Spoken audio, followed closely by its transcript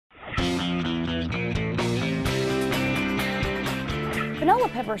Panola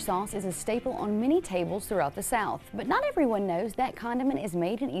pepper sauce is a staple on many tables throughout the South, but not everyone knows that condiment is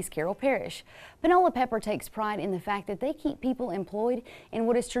made in East Carroll Parish. Panola Pepper takes pride in the fact that they keep people employed in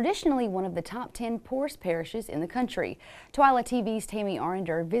what is traditionally one of the top 10 poorest parishes in the country. TWILA TV's Tammi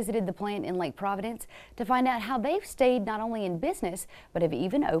Arender visited the plant in Lake Providence to find out how they've stayed not only in business, but have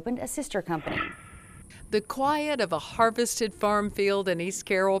even opened a sister company. The quiet of a harvested farm field in East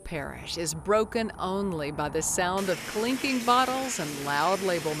Carroll Parish is broken only by the sound of clinking bottles and loud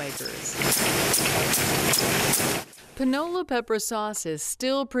label makers. Panola pepper sauce is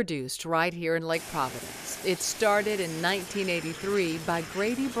still produced right here in Lake Providence. It started in 1983 by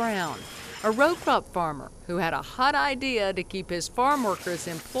Grady Brown, a row crop farmer who had a hot idea to keep his farm workers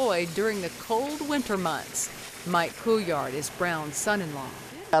employed during the cold winter months. Mike Couillard is Brown's son-in-law.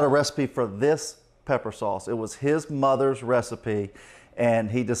 I had a recipe for this pepper sauce. It was his mother's recipe, and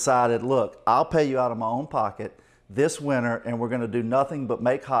he decided, look, I'll pay you out of my own pocket this winter, and we're going to do nothing but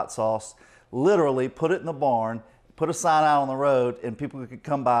make hot sauce, literally put it in the barn, put a sign out on the road, and people could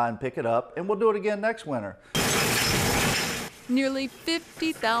come by and pick it up, and we'll do it again next winter. Nearly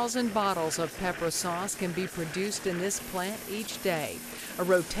 50,000 bottles of pepper sauce can be produced in this plant each day. A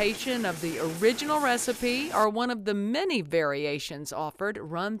rotation of the original recipe or one of the many variations offered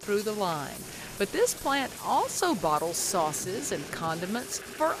run through the line. But this plant also bottles sauces and condiments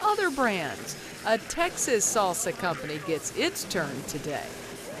for other brands. A Texas salsa company gets its turn today.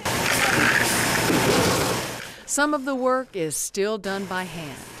 Some of the work is still done by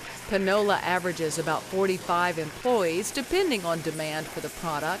hand. Panola averages about 45 employees depending on demand for the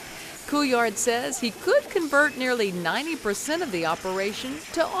product. Couillard says he could convert nearly 90% of the operation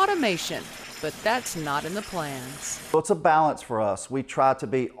to automation, but that's not in the plans. So it's a balance for us. We try to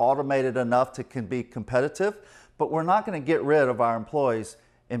be automated enough to be competitive, but we're not going to get rid of our employees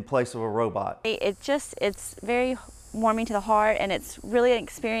in place of a robot. It's very warming to the heart, and it's really an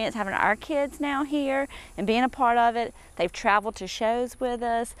experience having our kids now here and being a part of it. They've traveled to shows with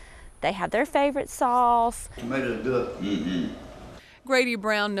us. They have their favorite sauce. Tomatoes good. Mm-hmm. Grady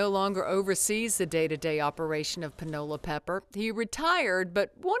Brown no longer oversees the day-to-day operation of Panola Pepper. He retired but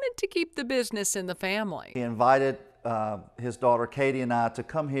wanted to keep the business in the family. He invited his daughter Katie and I to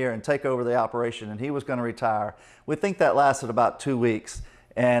come here and take over the operation, and he was going to retire. We think that lasted about 2 weeks,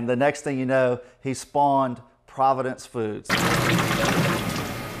 and the next thing you know, he spawned Providence Foods.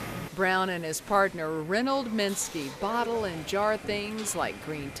 Brown and his partner Reynold Minsky bottle and jar things like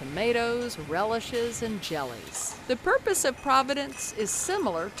green tomatoes, relishes, and jellies. The purpose of Providence is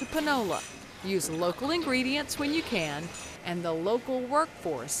similar to Panola. Use local ingredients when you can, and the local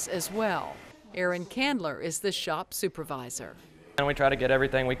workforce as well. Aaron Candler is the shop supervisor. And we try to get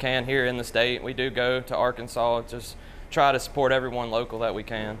everything we can here in the state. We do go to Arkansas, just try to support everyone local that we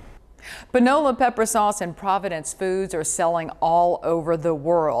can. Panola pepper sauce and Providence Foods are selling all over the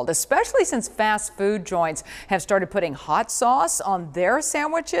world, especially since fast food joints have started putting hot sauce on their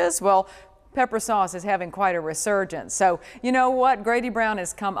sandwiches. Well, pepper sauce is having quite a resurgence. So, you know what? Grady Brown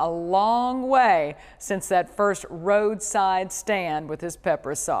has come a long way since that first roadside stand with his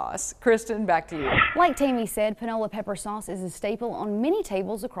pepper sauce. Kristen, back to you. Like Tammi said, Panola pepper sauce is a staple on many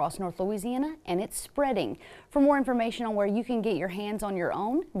tables across North Louisiana, and it's spreading. For more information on where you can get your hands on your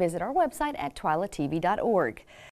own, visit our website at twilatv.org.